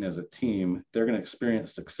working as a team. They're going to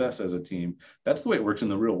experience success as a team. That's the way it works in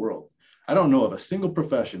the real world. I don't know of a single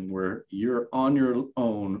profession where you're on your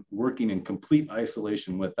own working in complete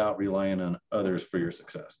isolation without relying on others for your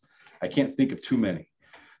success. I can't think of too many.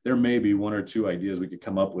 There may be 1 or 2 ideas we could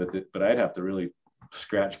come up with it, but I'd have to really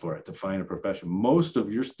scratch for it to find a profession. Most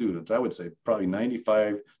of your students, I would say probably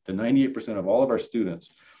 95 to 98% of all of our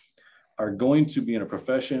students are going to be in a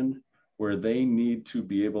profession where they need to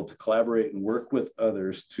be able to collaborate and work with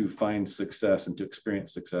others to find success and to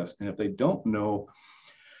experience success. And if they don't know,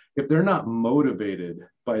 if they're not motivated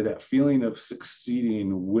by that feeling of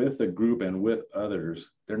succeeding with a group and with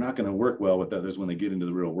others, they're not going to work well with others when they get into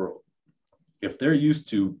the real world. If they're used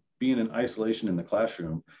to being in isolation in the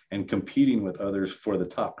classroom and competing with others for the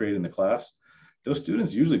top grade in the class, those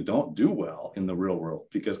students usually don't do well in the real world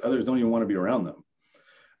because others don't even want to be around them.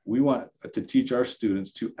 We want to teach our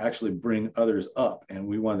students to actually bring others up, and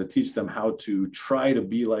we want to teach them how to try to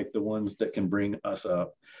be like the ones that can bring us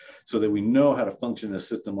up, so that we know how to function in a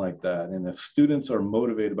system like that. And if students are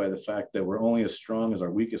motivated by the fact that we're only as strong as our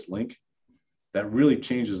weakest link, that really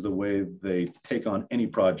changes the way they take on any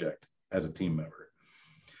project as a team member.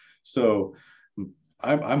 So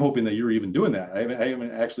I'm hoping that you're even doing that. I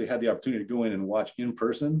haven't actually had the opportunity to go in and watch in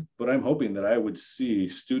person, but I'm hoping that I would see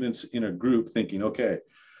students in a group thinking, okay,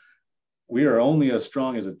 we are only as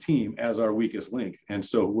strong as a team as our weakest link. And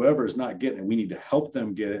so whoever is not getting it, we need to help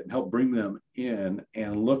them get it and help bring them in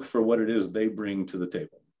and look for what it is they bring to the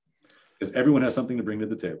table. Because everyone has something to bring to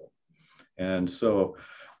the table. And so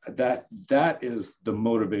that is the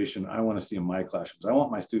motivation I want to see in my classrooms. I want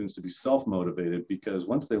my students to be self-motivated, because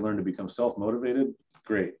once they learn to become self-motivated,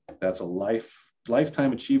 great. That's a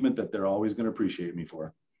lifetime achievement that they're always going to appreciate me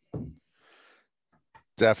for.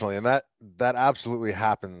 Definitely. And that absolutely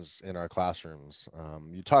happens in our classrooms.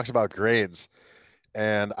 You talked about grades,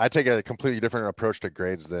 and I take a completely different approach to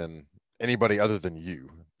grades than anybody other than you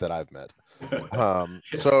that I've met.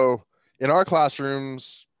 So in our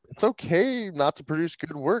classrooms, it's okay not to produce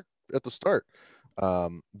good work at the start.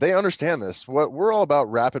 They understand this. What we're all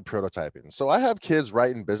about, rapid prototyping. So I have kids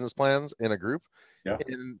writing business plans in a group,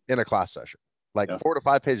 in a class session, like 4 to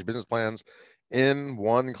 5 page business plans in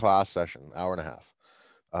one class session, hour and a half.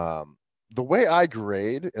 The way I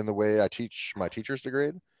grade and the way I teach my teachers to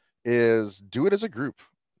grade is do it as a group.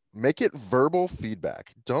 Make it verbal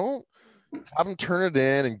feedback. Don't have them turn it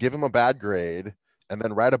in and give them a bad grade and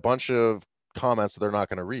then write a bunch of comments that they're not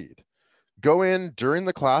going to read. Go in during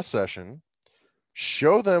the class session,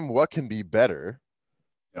 show them what can be better,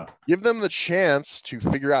 give them the chance to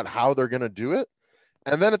figure out how they're going to do it.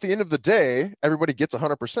 And then at the end of the day, everybody gets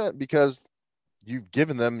 100% because you've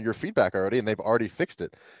given them your feedback already and they've already fixed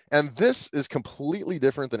it. And this is completely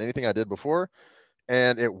different than anything I did before.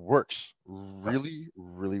 And it works really,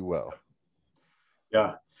 really well.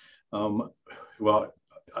 Yeah. Well,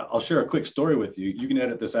 I'll share a quick story with you. You can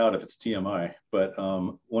edit this out if it's TMI, but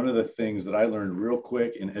one of the things that I learned real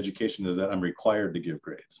quick in education is that I'm required to give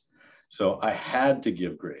grades. So I had to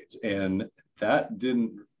give grades, and that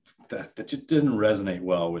just didn't resonate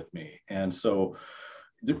well with me. And so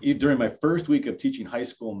during my first week of teaching high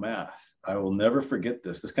school math, I will never forget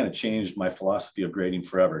this. This kind of changed my philosophy of grading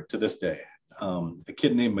forever to this day. A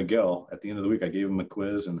kid named Miguel, at the end of the week, I gave him a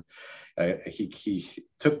quiz, and he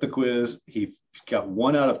took the quiz. He got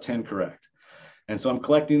 1 out of 10 correct. And so I'm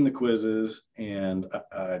collecting the quizzes, and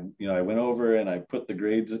I went over and I put the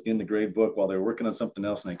grades in the grade book while they were working on something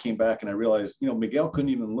else. And I came back and I realized, Miguel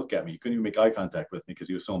couldn't even look at me. He couldn't even make eye contact with me because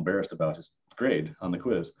he was so embarrassed about his grade on the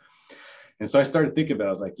quiz. And so I started thinking about it.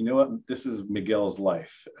 I was like, you know what? This is Miguel's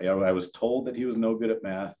life. I was told that he was no good at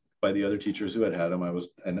math by the other teachers who had him.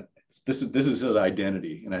 And this is his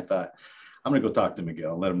identity. And I thought, I'm going to go talk to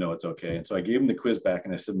Miguel and let him know it's okay. And so I gave him the quiz back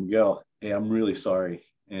and I said, Miguel, hey, I'm really sorry.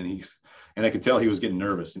 And I could tell he was getting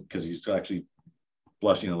nervous because he's actually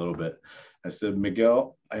blushing a little bit. I said,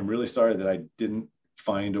 Miguel, I'm really sorry that I didn't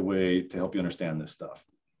find a way to help you understand this stuff.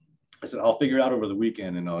 I said, I'll figure it out over the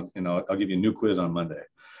weekend, and I'll give you a new quiz on Monday.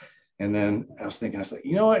 And then I was like,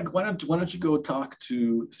 you know what? Why don't you go talk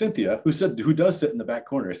to Cynthia, who does sit in the back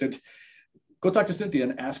corner? I said, go talk to Cynthia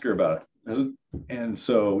and ask her about it. And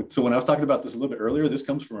so when I was talking about this a little bit earlier, this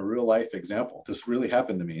comes from a real life example. This really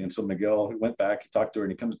happened to me. And so Miguel went back, he talked to her,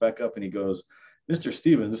 and he comes back up and he goes, Mr.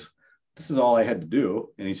 Stevens, this is all I had to do.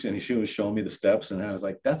 And he was showing me the steps. And I was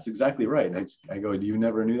like, that's exactly right. And I go, you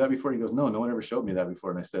never knew that before? He goes, no one ever showed me that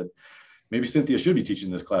before. And I said, maybe Cynthia should be teaching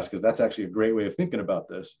this class, because that's actually a great way of thinking about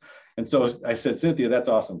this. And so I said, Cynthia, that's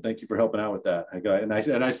awesome. Thank you for helping out with that.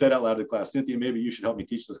 I said out loud to the class, Cynthia, maybe you should help me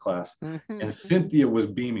teach this class. And Cynthia was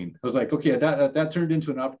beaming. I was like, okay, that turned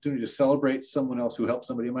into an opportunity to celebrate someone else who helped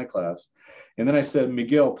somebody in my class. And then I said,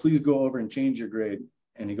 Miguel, please go over and change your grade.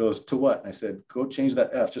 And he goes, to what? And I said, go change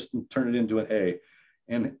that F, just turn it into an A.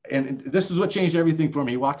 And this is what changed everything for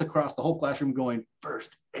me. He walked across the whole classroom going,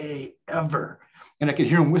 first A ever. And I could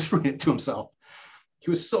hear him whispering it to himself. He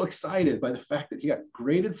was so excited by the fact that he got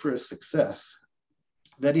graded for his success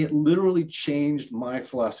that it literally changed my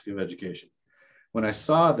philosophy of education. When I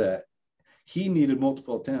saw that he needed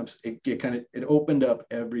multiple attempts, it opened up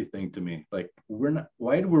everything to me. Like,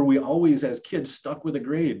 why were we always as kids stuck with a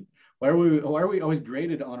grade? Why are we always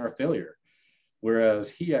graded on our failure? Whereas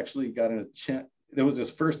he actually got a chance. There was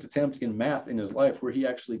his first attempt in math in his life where he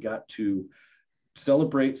actually got to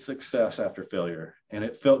celebrate success after failure, and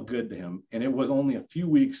it felt good to him. And it was only a few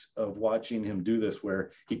weeks of watching him do this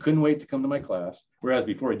where he couldn't wait to come to my class, whereas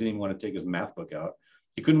before he didn't even want to take his math book out.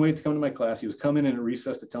 He couldn't wait to come to my class. He was coming in at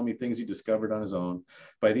recess to tell me things he discovered on his own.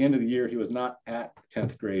 By the end of the year, he was not at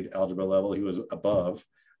 10th grade algebra level. He was above,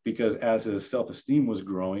 because as his self-esteem was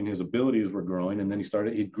growing, his abilities were growing. And then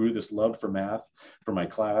he grew this love for math, for my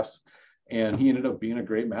class. And he ended up being a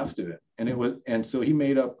great math student. And so he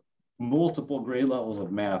made up multiple grade levels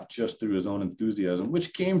of math just through his own enthusiasm,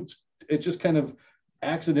 it just kind of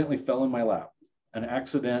accidentally fell in my lap. An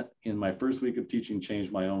accident in my first week of teaching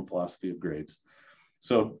changed my own philosophy of grades.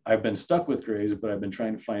 So I've been stuck with grades, but I've been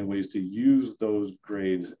trying to find ways to use those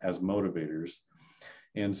grades as motivators.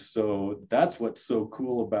 And so that's what's so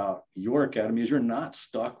cool about your academy, is you're not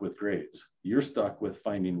stuck with grades. You're stuck with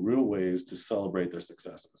finding real ways to celebrate their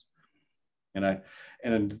successes.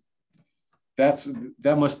 And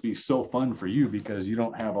that must be so fun for you, because you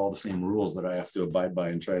don't have all the same rules that I have to abide by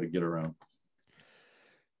and try to get around.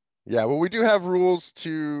 Yeah, well, we do have rules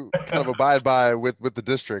to kind of abide by with the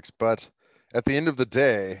districts, but at the end of the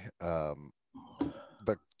day,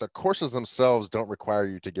 the courses themselves don't require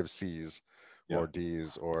you to give C's or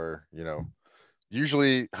D's, or,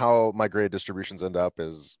 usually how my grade distributions end up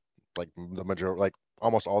is like the majority, like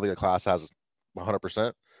almost all the class has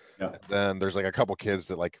 100%. Yeah. Then there's like a couple kids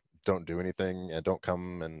that like don't do anything and don't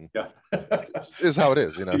come, and yeah, is how it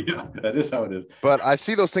is, Yeah, that is how it is. But I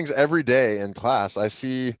see those things every day in class. I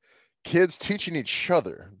see kids teaching each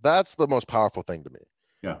other. That's the most powerful thing to me.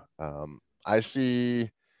 Yeah. I see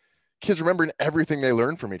kids remembering everything they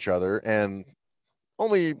learned from each other, and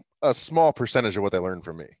only a small percentage of what they learned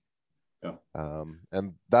from me. Yeah.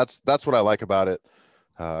 And that's what I like about it.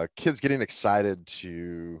 Kids getting excited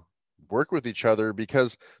to work with each other,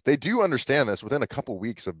 because they do understand this within a couple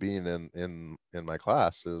weeks of being in my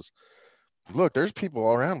class, is, look, there's people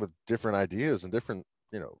all around with different ideas and different,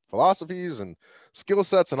 philosophies and skill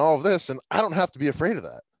sets and all of this. And I don't have to be afraid of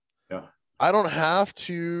that. Yeah. I don't have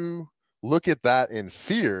to look at that in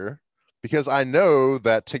fear, because I know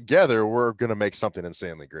that together we're going to make something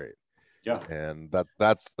insanely great. Yeah. And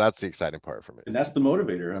that's the exciting part for me. And that's the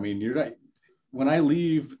motivator. I mean, you're right. When I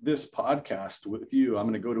leave this podcast with you, I'm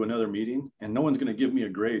going to go to another meeting, and no one's going to give me a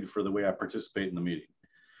grade for the way I participate in the meeting.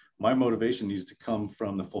 My motivation needs to come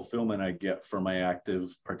from the fulfillment I get for my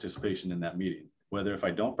active participation in that meeting. Whether if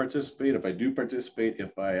I don't participate, if I do participate,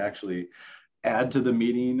 if I actually add to the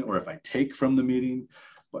meeting, or if I take from the meeting,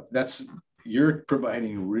 but you're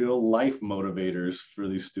providing real life motivators for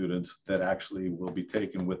these students that actually will be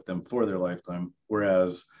taken with them for their lifetime.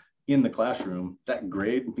 Whereas in the classroom, that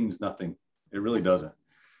grade means nothing. It really doesn't.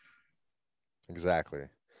 Exactly.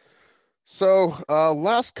 So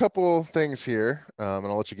last couple things here, and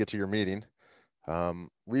I'll let you get to your meeting.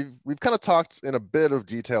 We've kind of talked in a bit of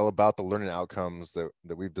detail about the learning outcomes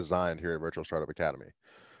that we've designed here at Virtual Startup Academy.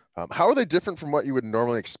 How are they different from what you would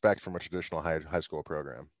normally expect from a traditional high school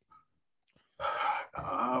program?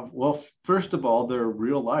 Well, first of all, they're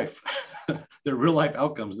real life. They're real life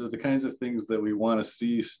outcomes. They're the kinds of things that we want to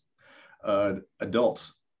see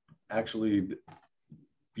adults actually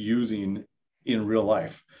using in real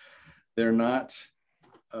life. They're not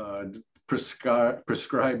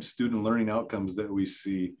prescribed student learning outcomes that we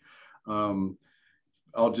see.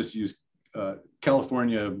 I'll just use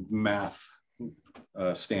California math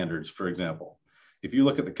standards, for example. If you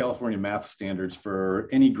look at the California math standards for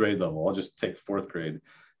any grade level, I'll just take 4th grade,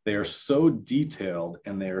 they are so detailed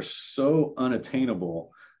and they are so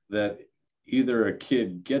unattainable that either a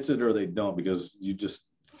kid gets it or they don't, because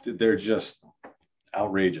they're just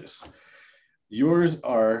outrageous. Yours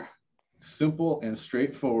are simple and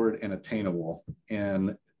straightforward and attainable,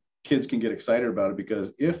 and kids can get excited about it,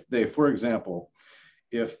 because for example,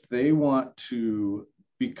 if they want to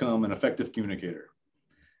become an effective communicator,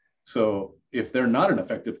 so if they're not an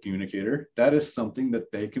effective communicator, that is something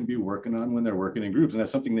that they can be working on when they're working in groups. And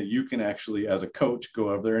that's something that you can actually, as a coach, go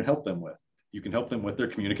over there and help them with. You can help them with their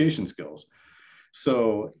communication skills.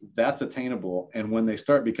 So that's attainable. And when they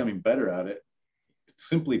start becoming better at it,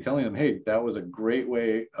 simply telling them, hey, that was a great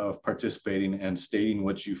way of participating and stating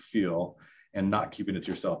what you feel and not keeping it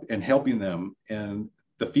to yourself, and helping them. And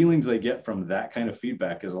the feelings they get from that kind of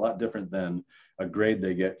feedback is a lot different than a grade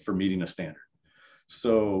they get for meeting a standard.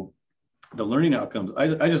 So the learning outcomes,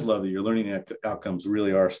 I just love that your learning outcomes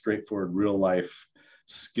really are straightforward, real life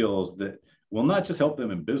skills that will not just help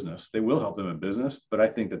them in business. They will help them in business, but I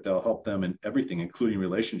think that they'll help them in everything, including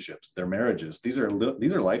relationships, their marriages. These are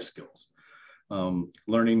life skills.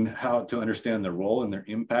 Learning how to understand their role and their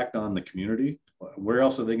impact on the community. Where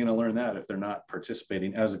else are they going to learn that if they're not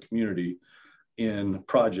participating as a community in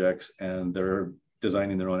projects and they're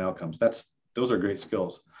designing their own outcomes? Those are great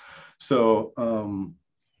skills. So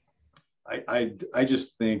I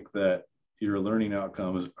just think that your learning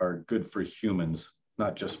outcomes are good for humans,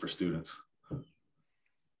 not just for students.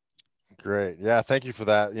 Great. Yeah, thank you for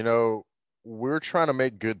that. You know, we're trying to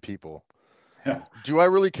make good people. Yeah. Do I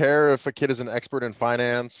really care if a kid is an expert in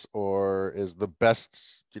finance or is the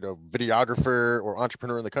best, videographer or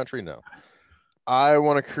entrepreneur in the country? No. I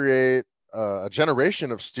want to create a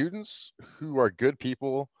generation of students who are good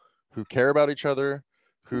people, who care about each other,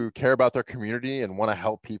 who care about their community and want to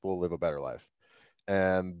help people live a better life.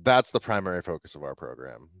 And that's the primary focus of our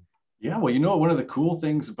program. Yeah, well, one of the cool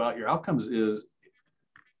things about your outcomes is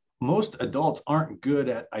most adults aren't good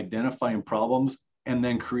at identifying problems and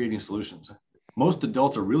then creating solutions. Most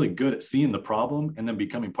adults are really good at seeing the problem and then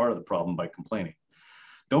becoming part of the problem by complaining.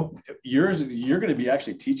 You're going to be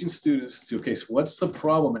actually teaching students to, okay, so what's the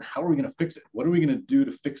problem and how are we going to fix it? What are we going to do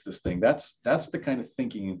to fix this thing? That's the kind of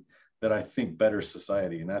thinking that I think betters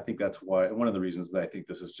society. And I think that's why, one of the reasons that I think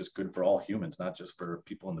this is just good for all humans, not just for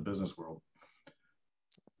people in the business world.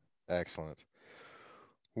 Excellent.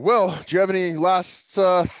 Well, do you have any last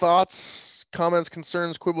thoughts, comments,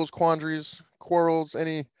 concerns, quibbles, quandaries, quarrels,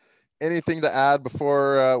 anything to add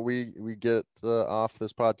before we get off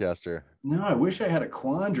this podcast here? No, I wish I had a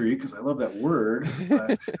quandary because I love that word.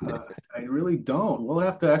 But, I really don't. We'll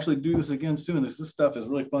have to actually do this again soon. This stuff is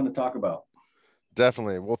really fun to talk about.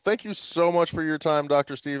 Definitely. Well, thank you so much for your time,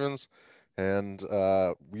 Dr. Stevens. And,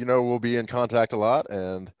 we'll be in contact a lot,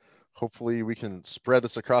 and hopefully we can spread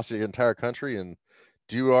this across the entire country and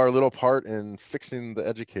do our little part in fixing the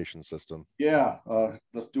education system. Yeah,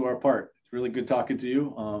 let's do our part. It's really good talking to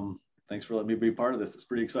you. Thanks for letting me be part of this. It's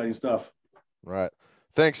pretty exciting stuff. Right.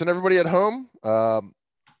 Thanks. And everybody at home,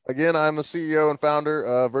 again, I'm the CEO and founder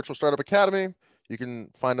of Virtual Startup Academy. You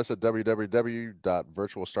can find us at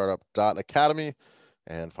www.virtualstartup.academy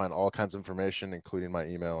and find all kinds of information, including my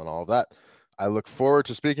email and all of that. I look forward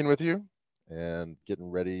to speaking with you and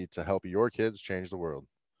getting ready to help your kids change the world.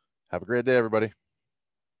 Have a great day, everybody.